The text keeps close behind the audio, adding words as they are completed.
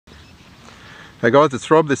Hey guys, it's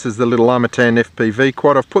Rob. This is the little Armatan FPV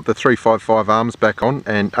quad. I've put the 355 arms back on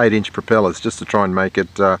and 8-inch propellers just to try and make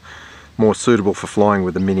it more suitable for flying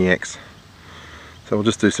with the Mini X. So we'll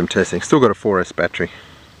just do some testing. Still got a 4S battery.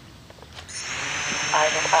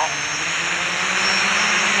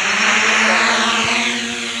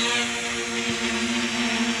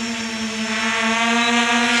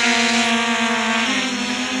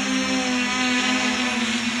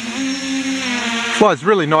 Flies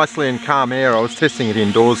really nicely in calm air. I was testing it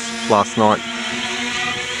indoors last night.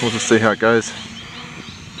 We'll just see how it goes.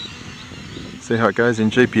 See how it goes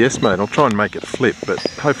in GPS mode. I'll try and make it flip, but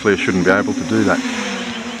hopefully I shouldn't be able to do that.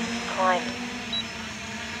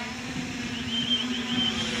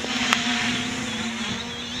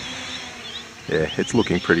 Yeah, it's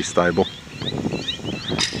looking pretty stable.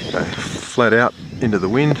 Okay, flat out into the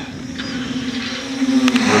wind.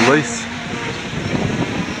 Release.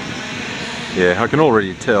 Yeah, I can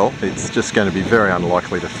already tell it's just going to be very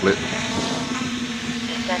unlikely to flip.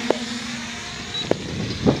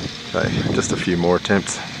 Okay, just a few more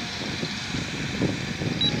attempts.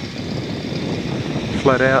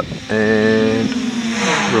 Flat out and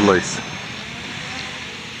release.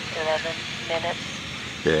 11 minutes.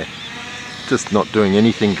 Yeah, just not doing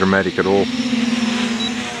anything dramatic at all.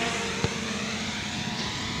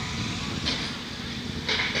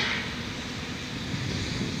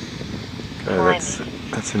 Okay,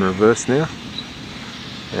 that's in reverse now.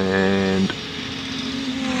 And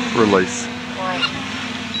release.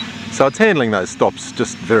 So it's handling those stops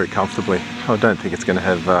just very comfortably. I don't think it's going to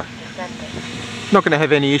have not going to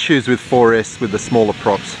have any issues with 4S with the smaller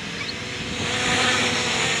props.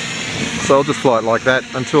 So I'll just fly it like that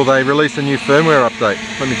until they release a new firmware update.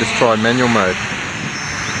 Let me just try manual mode.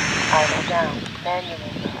 Idle down, manual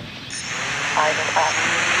mode. Idle up.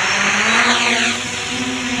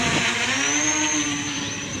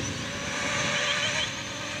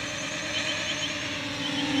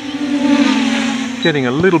 Getting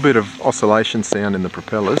a little bit of oscillation sound in the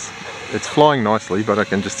propellers. It's flying nicely, but I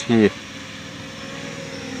can just hear.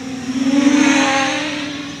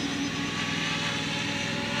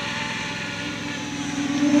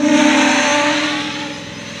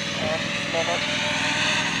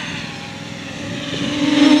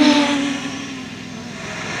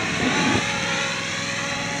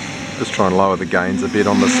 Just try and lower the gains a bit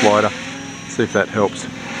on the slider, see if that helps.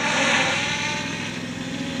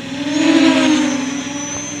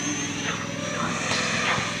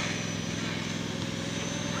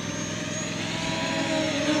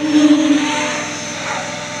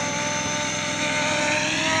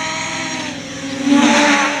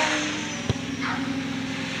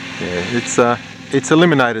 Yeah, it's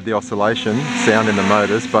eliminated the oscillation sound in the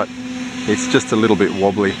motors, but it's just a little bit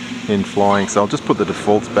wobbly in flying, so I'll just put the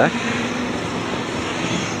defaults back.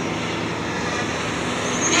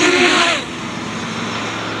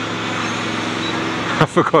 I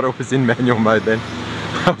forgot it was in manual mode then.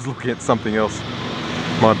 I was looking at something else.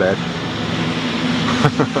 My bad.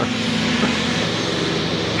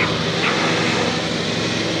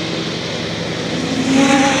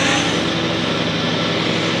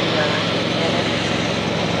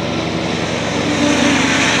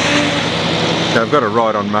 Okay, I've got a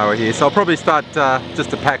ride on mower here, so I'll probably start just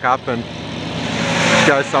to pack up and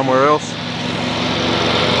go somewhere else.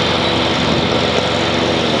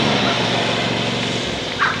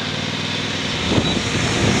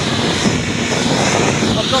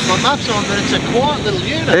 I've got my maps on, but it's a quiet little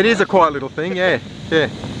unit. It is a quiet little thing, yeah. Yeah.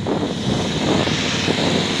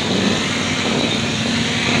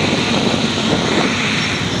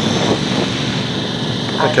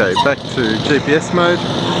 Okay, back to GPS mode.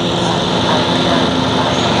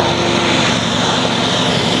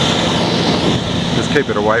 Just keep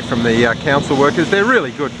it away from the council workers. They're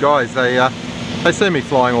really good guys. They see me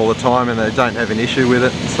flying all the time and they don't have an issue with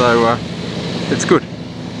it, so it's good.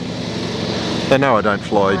 They know I don't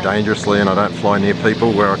fly dangerously and I don't fly near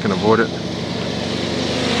people where I can avoid it.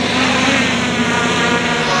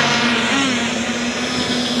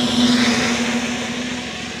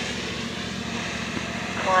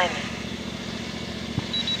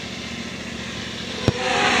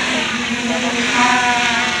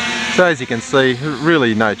 So as you can see,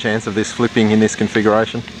 really no chance of this flipping in this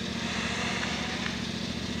configuration.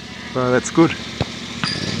 So that's good.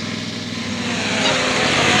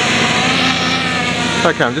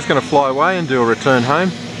 Okay, I'm just going to fly away and do a return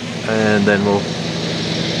home, and then we'll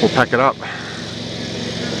pack it up.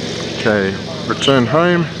 Okay, return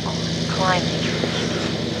home. Climbing.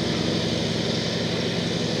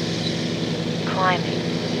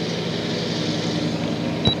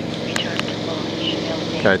 Return to launch.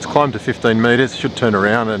 Okay, it's climbed to 15 metres, should turn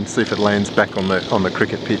around and see if it lands back on the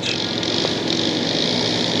cricket pitch.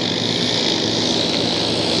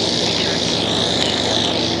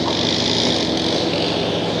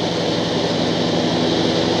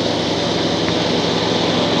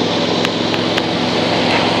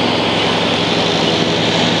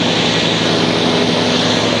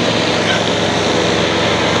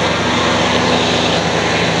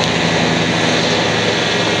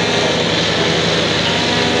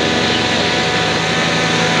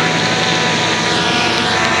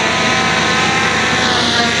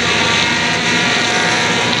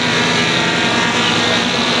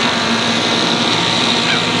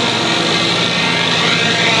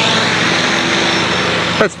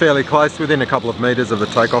 That's fairly close, within a couple of metres of the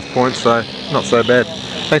takeoff point, so not so bad.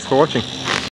 Thanks for watching.